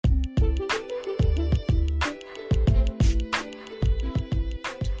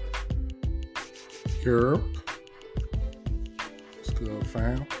Europe. What's good,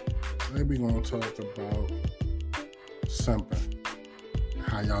 fam? Today we gonna talk about simping,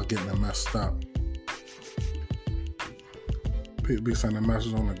 how y'all getting it messed up. People be sending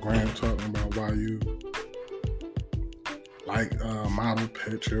messages on the gram talking about why you like a model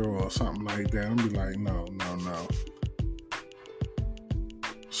picture or something like that. I'm be like, no.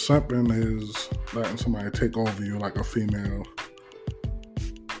 Simping is letting somebody take over you, like a female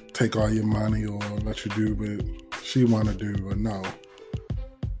take all your money or let you do what she want to do. But no,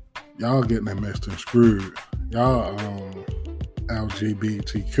 y'all getting it mixed and screwed. Y'all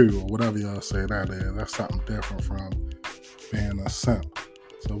LGBTQ or whatever y'all say that is. That's something different from being a simp.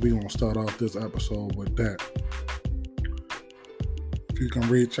 So we gonna start off this episode with that. If you can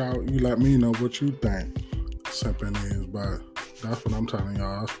reach out, you let me know what you think simping is, but that's what I'm telling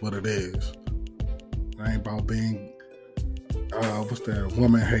y'all. That's what it is. It ain't about being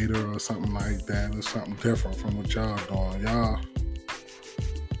woman hater or something like that. It's something different from what y'all doing. Y'all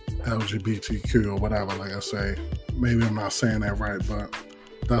LGBTQ or whatever, like I say. Maybe I'm not saying that right, but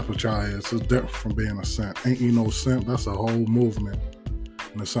that's what y'all is. It's different from being a simp. Ain't you no simp? That's a whole movement.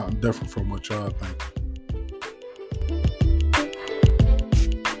 And it's something different from what y'all think.